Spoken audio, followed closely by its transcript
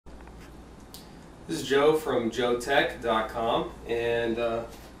This is Joe from joetech.com, and I've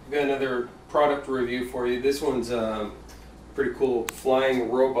got another product review for you. This one's a pretty cool flying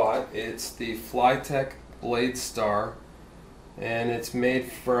robot. It's the FlyTech Bladestar, and it's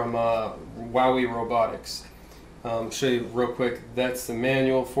made from WowWee Robotics. Show you real quick. That's the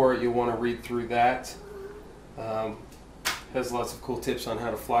manual for it. You'll want to read through that. Has lots of cool tips on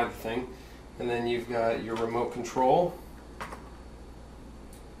how to fly the thing. And then you've got your remote control.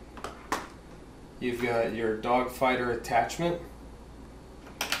 You've got your dog fighter attachment.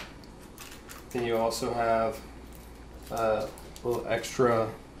 Then you also have little extra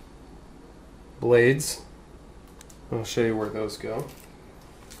blades. I'll show you where those go.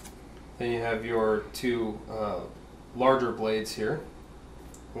 Then you have your two larger blades here.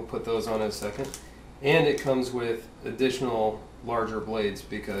 We'll put those on in a second. And it comes with additional larger blades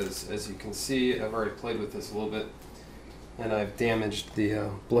because, as you can see, I've already played with this a little bit and I've damaged the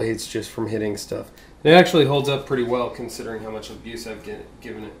blades just from hitting stuff. It actually holds up pretty well considering how much abuse I've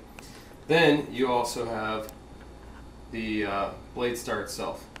given it. Then you also have the Bladestar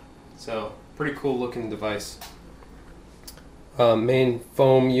itself. So, pretty cool looking device. Main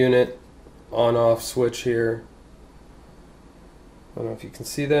foam unit, on-off switch here. I don't know if you can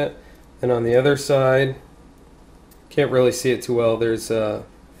see that. And on the other side, can't really see it too well, there's a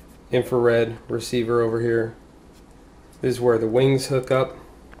infrared receiver over here. This is where the wings hook up.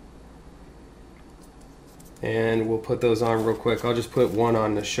 And we'll put those on real quick. I'll just put one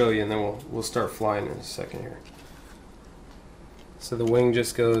on to show you and then we'll start flying in a second here. So the wing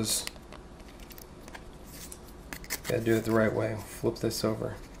just goes, gotta do it the right way. Flip this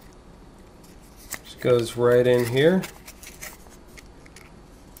over. Just goes right in here.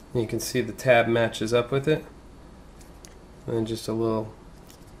 You can see the tab matches up with it. And then just a little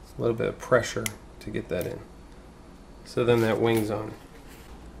bit of pressure to get that in. So then that wing's on.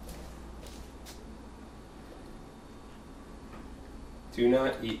 Do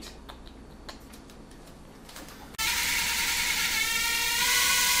not eat.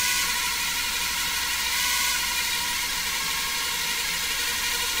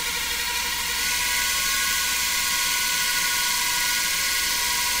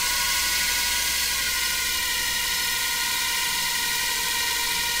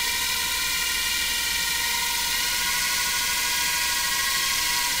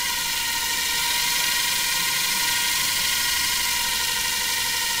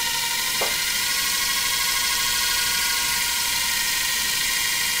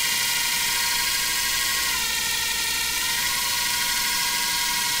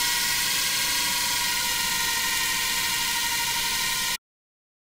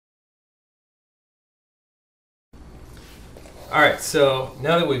 Alright, so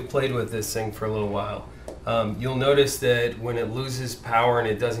now that we've played with this thing for a little while, you'll notice that when it loses power and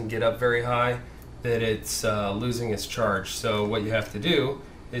it doesn't get up very high, that it's losing its charge. So what you have to do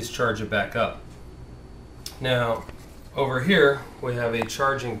is charge it back up. Now, over here we have a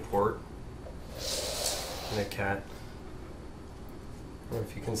charging port and a cat. I don't know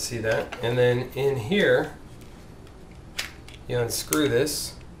if you can see that. And then in here, you unscrew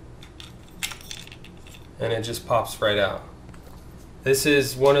this and it just pops right out. This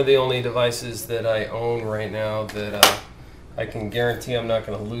is one of the only devices that I own right now that I can guarantee I'm not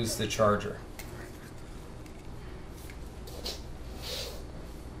going to lose the charger.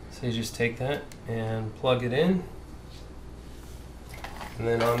 So you just take that and plug it in, and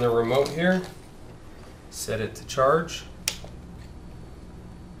then on the remote here, set it to charge,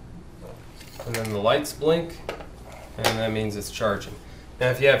 and then the lights blink, and that means it's charging.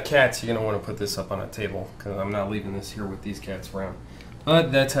 Now if you have cats, you're going to want to put this up on a table because I'm not leaving this here with these cats around.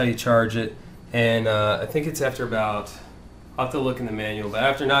 But that's how you charge it, and I think it's after about, I'll have to look in the manual, but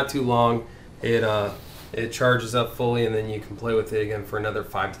after not too long, it charges up fully and then you can play with it again for another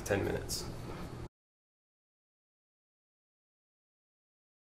 5 to 10 minutes.